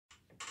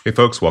Hey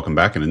folks, welcome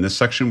back. And in this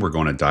section, we're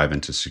going to dive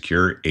into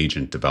secure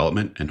agent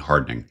development and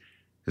hardening.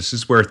 This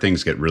is where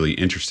things get really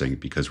interesting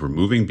because we're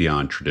moving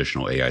beyond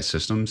traditional AI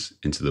systems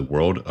into the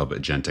world of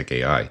agentic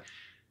AI.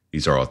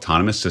 These are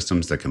autonomous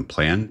systems that can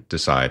plan,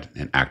 decide,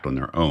 and act on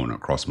their own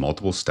across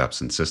multiple steps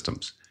and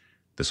systems.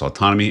 This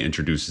autonomy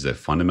introduces a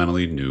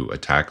fundamentally new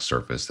attack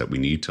surface that we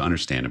need to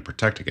understand and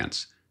protect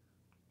against.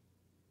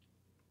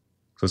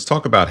 So let's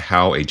talk about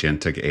how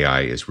agentic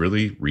AI is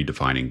really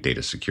redefining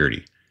data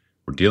security.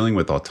 We're dealing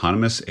with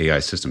autonomous AI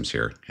systems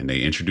here, and they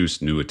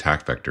introduce new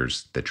attack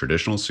vectors that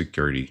traditional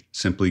security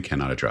simply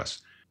cannot address.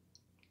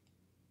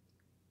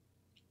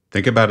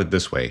 Think about it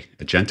this way: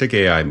 agentic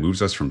AI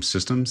moves us from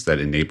systems that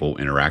enable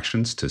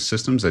interactions to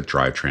systems that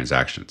drive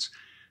transactions.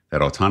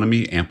 That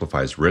autonomy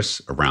amplifies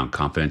risks around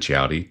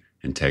confidentiality,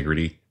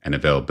 integrity, and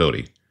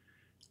availability.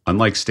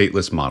 Unlike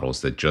stateless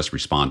models that just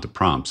respond to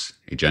prompts,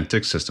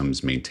 agentic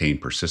systems maintain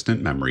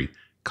persistent memory,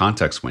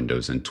 context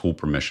windows, and tool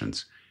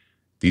permissions.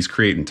 These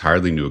create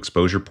entirely new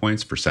exposure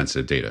points for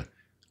sensitive data.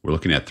 We're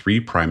looking at three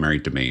primary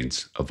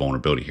domains of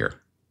vulnerability here.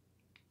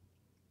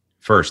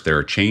 First, there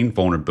are chain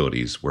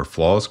vulnerabilities where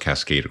flaws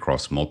cascade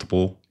across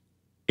multiple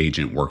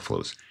agent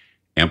workflows,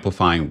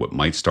 amplifying what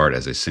might start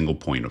as a single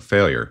point of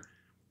failure.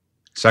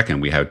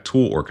 Second, we have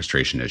tool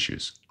orchestration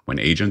issues. When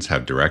agents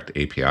have direct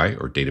API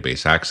or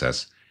database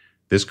access,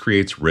 this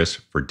creates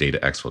risk for data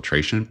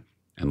exfiltration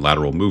and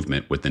lateral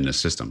movement within the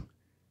system.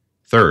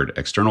 Third,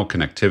 external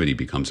connectivity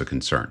becomes a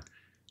concern.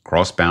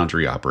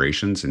 Cross-boundary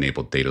operations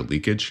enable data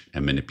leakage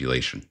and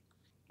manipulation.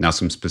 Now,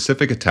 some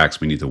specific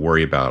attacks we need to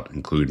worry about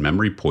include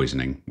memory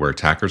poisoning, where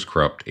attackers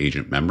corrupt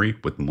agent memory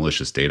with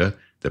malicious data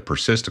that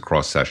persist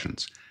across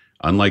sessions.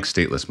 Unlike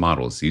stateless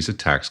models, these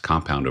attacks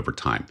compound over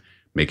time,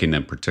 making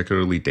them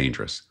particularly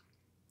dangerous.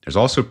 There's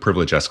also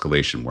privilege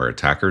escalation, where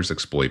attackers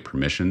exploit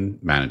permission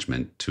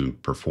management to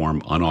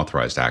perform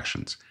unauthorized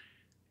actions.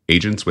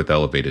 Agents with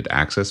elevated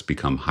access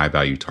become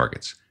high-value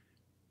targets.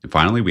 And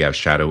finally, we have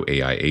shadow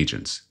AI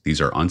agents.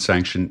 These are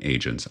unsanctioned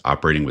agents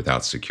operating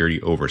without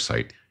security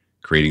oversight,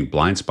 creating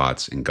blind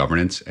spots in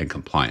governance and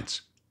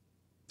compliance.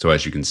 So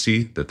as you can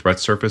see, the threat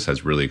surface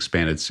has really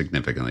expanded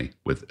significantly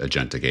with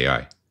agentic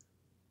AI.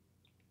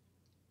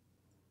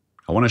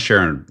 I want to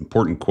share an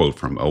important quote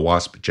from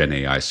OWASP Gen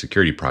AI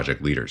security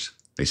project leaders.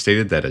 They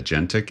stated that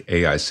agentic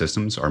AI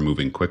systems are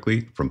moving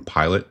quickly from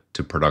pilot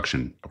to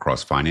production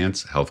across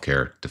finance,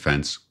 healthcare,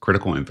 defense,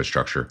 critical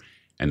infrastructure,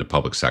 and the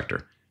public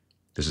sector.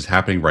 This is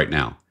happening right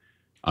now.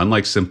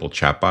 Unlike simple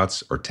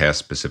chatbots or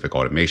task-specific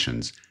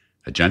automations,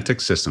 agentic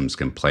systems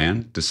can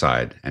plan,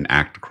 decide, and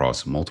act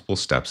across multiple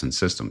steps and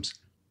systems.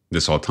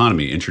 This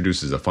autonomy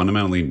introduces a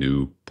fundamentally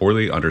new,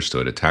 poorly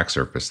understood attack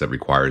surface that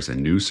requires a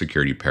new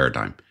security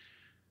paradigm.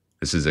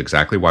 This is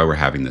exactly why we're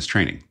having this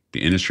training.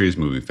 The industry is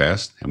moving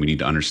fast, and we need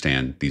to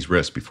understand these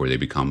risks before they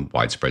become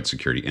widespread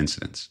security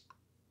incidents.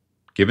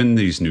 Given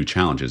these new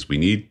challenges, we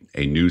need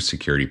a new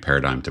security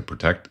paradigm to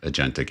protect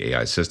agentic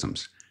AI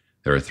systems.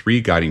 There are three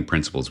guiding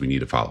principles we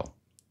need to follow.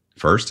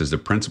 First is the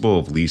principle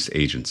of least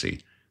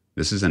agency.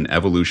 This is an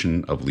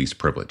evolution of least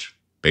privilege.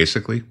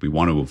 Basically, we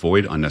want to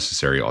avoid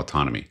unnecessary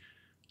autonomy.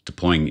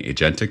 Deploying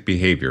agentic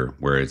behavior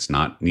where it's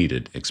not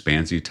needed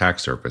expands the attack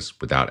surface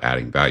without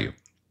adding value.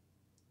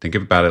 Think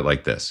about it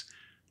like this: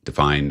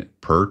 define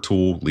per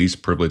tool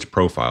least privilege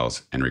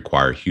profiles and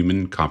require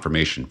human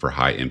confirmation for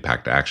high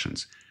impact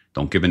actions.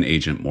 Don't give an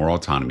agent more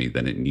autonomy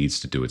than it needs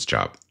to do its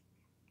job.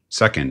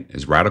 Second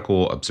is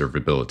radical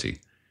observability.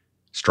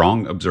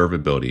 Strong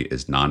observability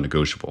is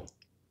non-negotiable.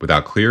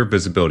 Without clear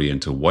visibility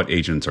into what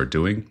agents are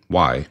doing,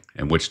 why,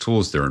 and which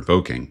tools they're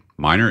invoking,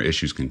 minor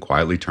issues can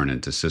quietly turn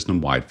into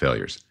system-wide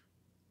failures.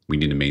 We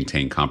need to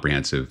maintain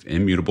comprehensive,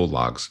 immutable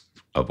logs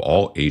of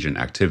all agent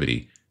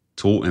activity,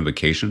 tool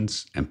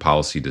invocations, and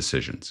policy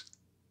decisions.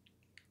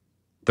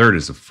 Third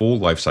is the full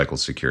lifecycle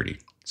security.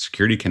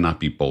 Security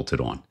cannot be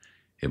bolted on.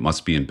 It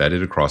must be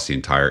embedded across the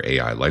entire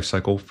AI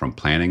lifecycle, from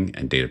planning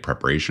and data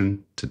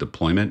preparation to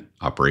deployment,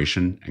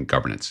 operation, and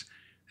governance.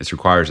 This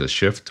requires a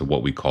shift to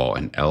what we call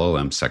an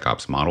LLM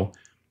SecOps model,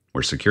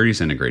 where security is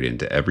integrated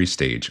into every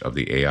stage of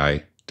the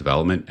AI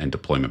development and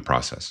deployment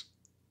process.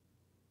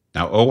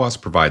 Now,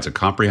 OWASP provides a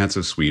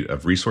comprehensive suite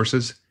of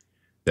resources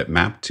that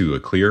map to a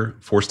clear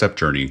four-step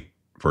journey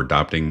for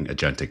adopting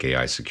agentic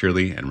AI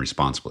securely and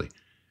responsibly.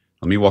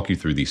 Let me walk you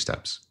through these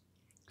steps.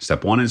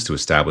 Step one is to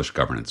establish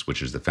governance,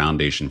 which is the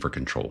foundation for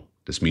control.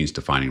 This means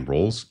defining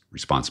roles,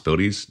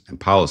 responsibilities, and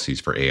policies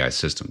for AI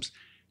systems,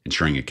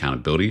 ensuring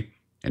accountability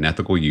and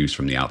ethical use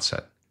from the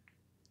outset.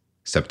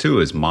 Step two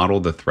is model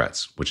the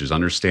threats, which is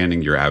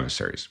understanding your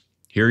adversaries.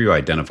 Here you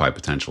identify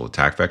potential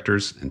attack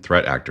vectors and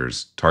threat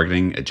actors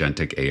targeting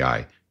agentic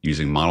AI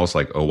using models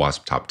like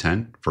OWASP Top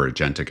 10 for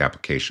agentic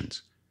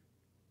applications.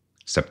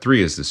 Step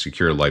three is the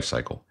secure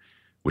lifecycle,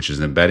 which is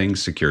embedding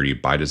security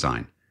by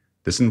design.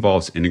 This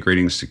involves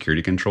integrating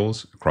security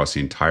controls across the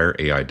entire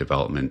AI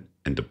development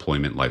and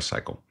deployment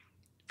lifecycle,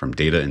 from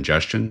data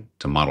ingestion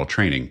to model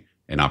training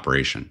and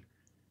operation.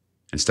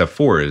 And step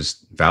four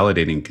is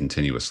validating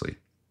continuously,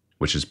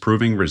 which is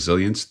proving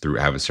resilience through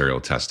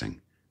adversarial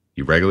testing.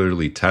 You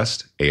regularly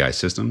test AI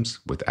systems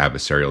with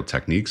adversarial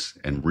techniques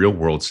and real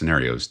world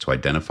scenarios to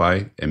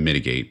identify and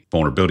mitigate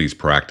vulnerabilities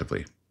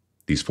proactively.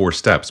 These 4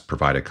 steps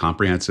provide a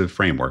comprehensive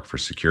framework for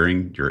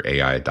securing your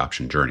AI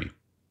adoption journey.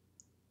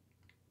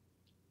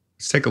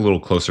 Let's take a little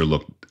closer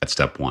look at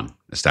step 1,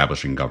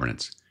 establishing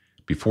governance.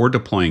 Before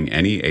deploying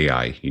any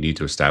AI, you need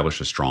to establish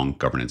a strong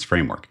governance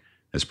framework.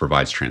 This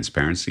provides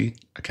transparency,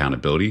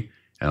 accountability,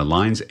 and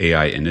aligns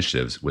AI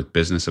initiatives with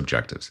business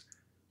objectives.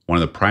 One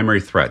of the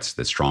primary threats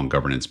that strong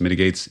governance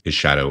mitigates is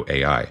shadow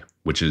AI,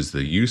 which is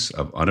the use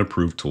of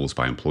unapproved tools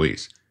by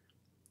employees.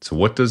 So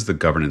what does the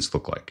governance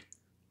look like?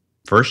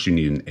 First, you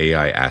need an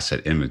AI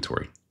asset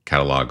inventory.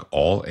 Catalog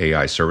all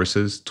AI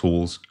services,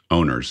 tools,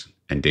 owners,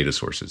 and data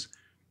sources.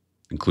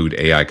 Include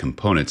AI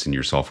components in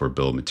your software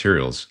bill of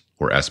materials,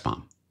 or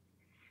SBOM.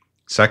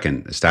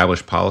 Second,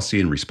 establish policy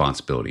and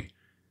responsibility.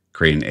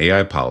 Create an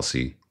AI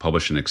policy,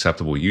 publish an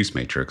acceptable use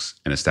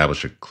matrix, and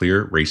establish a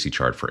clear RACI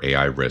chart for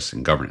AI risks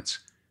and governance.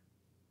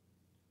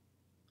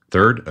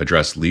 Third,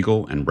 address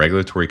legal and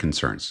regulatory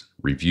concerns.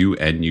 Review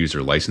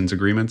end-user license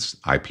agreements,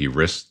 IP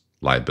risk,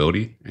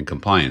 liability, and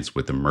compliance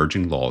with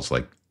emerging laws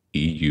like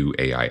EU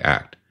AI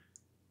Act.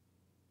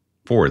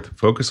 Fourth,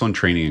 focus on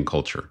training and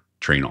culture.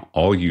 Train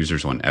all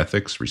users on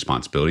ethics,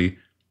 responsibility,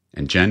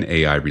 and Gen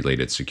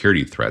AI-related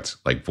security threats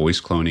like voice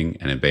cloning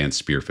and advanced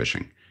spear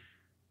phishing.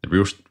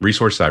 The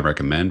resource I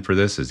recommend for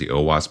this is the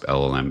OWASP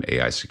LLM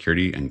AI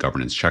Security and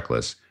Governance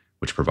Checklist,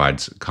 which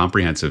provides a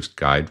comprehensive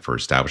guide for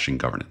establishing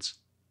governance.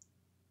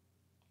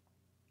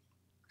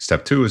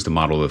 Step 2 is to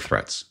model the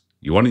threats.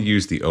 You want to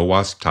use the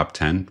OWASP Top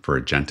 10 for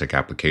agentic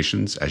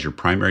applications as your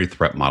primary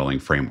threat modeling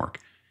framework.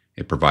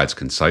 It provides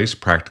concise,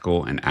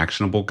 practical, and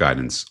actionable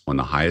guidance on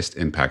the highest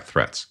impact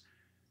threats.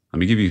 Let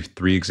me give you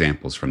 3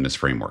 examples from this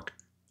framework.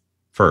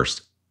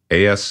 First,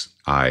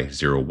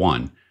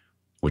 ASI-01,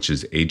 which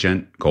is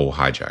Agent Goal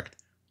Hijack.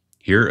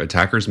 Here,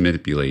 attackers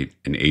manipulate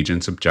an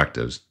agent's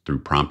objectives through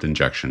prompt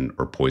injection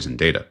or poison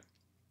data.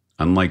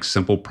 Unlike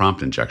simple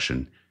prompt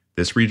injection,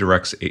 this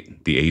redirects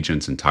the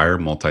agent's entire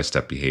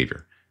multi-step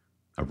behavior.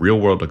 A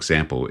real-world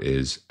example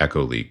is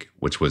Echo Leak,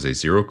 which was a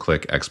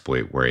zero-click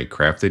exploit where a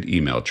crafted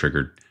email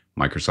triggered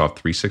Microsoft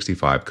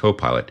 365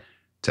 Copilot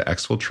to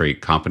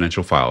exfiltrate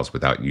confidential files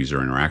without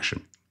user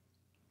interaction.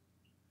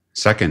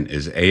 Second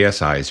is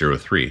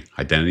ASI-03,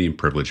 Identity and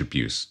Privilege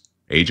Abuse.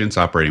 Agents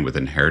operating with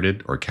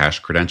inherited or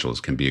cached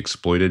credentials can be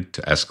exploited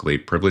to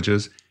escalate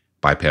privileges,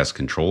 bypass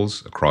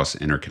controls across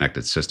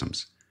interconnected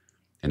systems.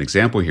 An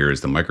example here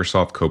is the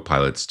Microsoft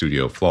Copilot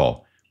Studio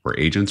flaw, where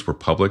agents were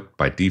public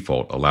by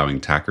default, allowing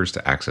attackers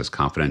to access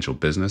confidential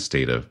business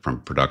data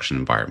from production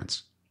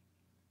environments.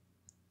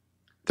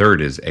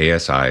 Third is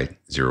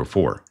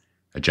ASI-04,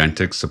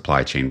 Agentic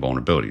Supply Chain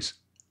Vulnerabilities.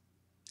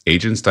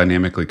 Agents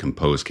dynamically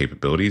compose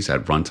capabilities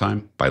at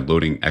runtime by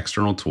loading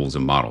external tools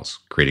and models,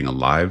 creating a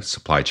live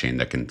supply chain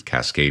that can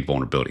cascade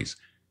vulnerabilities.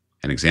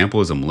 An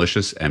example is a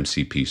malicious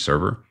MCP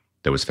server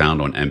that was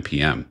found on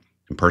NPM,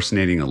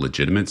 impersonating a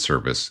legitimate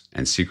service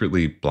and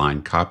secretly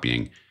blind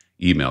copying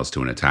emails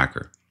to an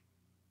attacker.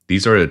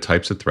 These are the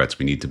types of threats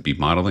we need to be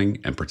modeling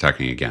and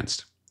protecting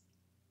against.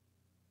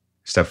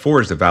 Step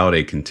 4 is to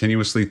validate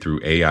continuously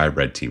through AI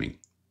red teaming.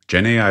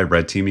 Gen AI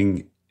red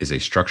teaming is a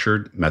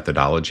structured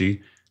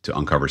methodology to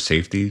uncover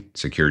safety,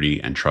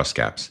 security, and trust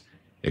gaps.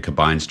 It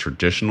combines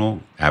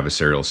traditional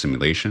adversarial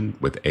simulation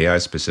with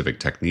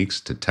AI-specific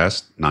techniques to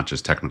test not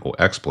just technical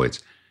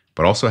exploits,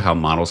 but also how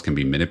models can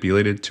be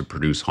manipulated to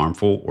produce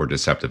harmful or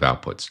deceptive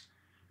outputs.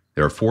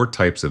 There are 4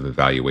 types of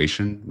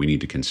evaluation we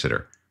need to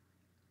consider.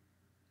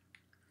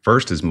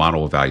 First is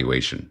model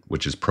evaluation,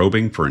 which is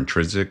probing for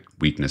intrinsic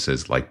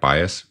weaknesses like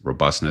bias,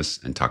 robustness,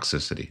 and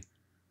toxicity.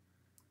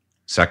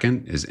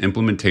 Second is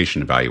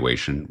implementation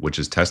evaluation, which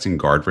is testing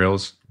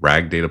guardrails,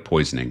 RAG data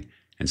poisoning,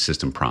 and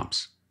system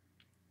prompts.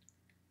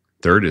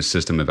 Third is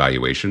system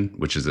evaluation,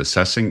 which is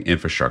assessing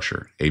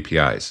infrastructure,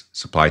 APIs,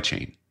 supply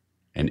chain,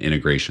 and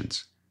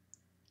integrations.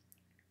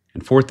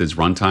 And fourth is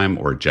runtime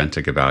or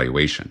agentic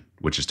evaluation,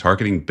 which is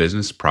targeting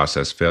business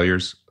process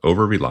failures,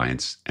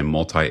 over-reliance, and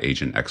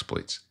multi-agent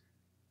exploits.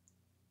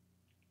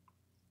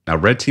 Now,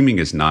 red teaming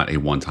is not a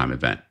one-time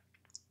event.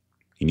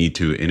 You need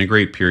to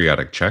integrate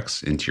periodic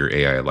checks into your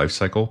AI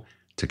lifecycle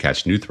to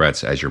catch new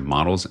threats as your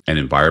models and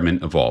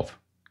environment evolve.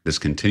 This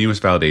continuous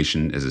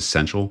validation is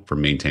essential for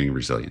maintaining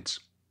resilience.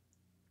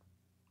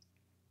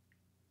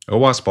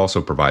 OWASP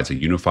also provides a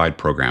unified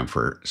program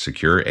for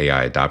secure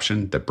AI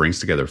adoption that brings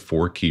together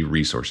 4 key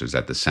resources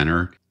at the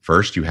center.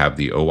 First, you have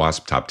the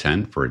OWASP Top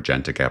 10 for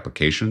agentic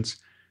applications,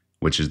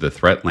 which is the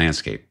threat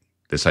landscape.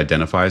 This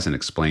identifies and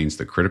explains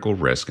the critical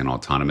risk in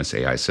autonomous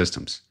AI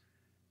systems.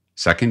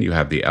 Second, you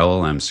have the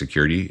LLM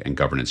Security and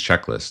Governance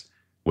Checklist,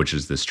 which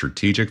is the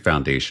strategic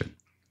foundation.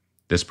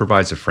 This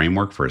provides a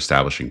framework for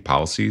establishing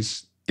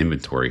policies,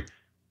 inventory,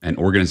 and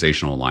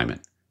organizational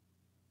alignment.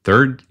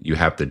 Third, you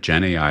have the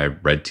Gen AI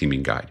Red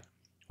Teaming Guide,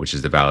 which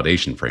is the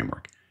validation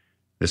framework.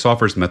 This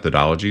offers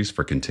methodologies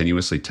for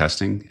continuously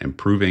testing and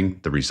proving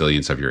the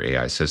resilience of your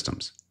AI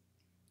systems.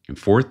 And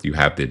fourth, you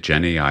have the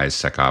Gen AI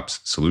SecOps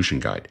Solution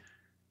Guide,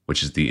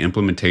 which is the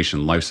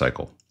implementation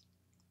lifecycle.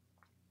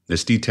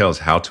 This details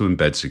how to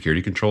embed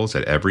security controls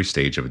at every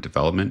stage of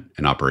development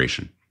and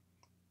operation.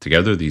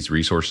 Together, these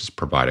resources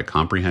provide a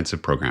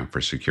comprehensive program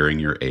for securing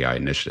your AI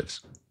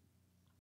initiatives.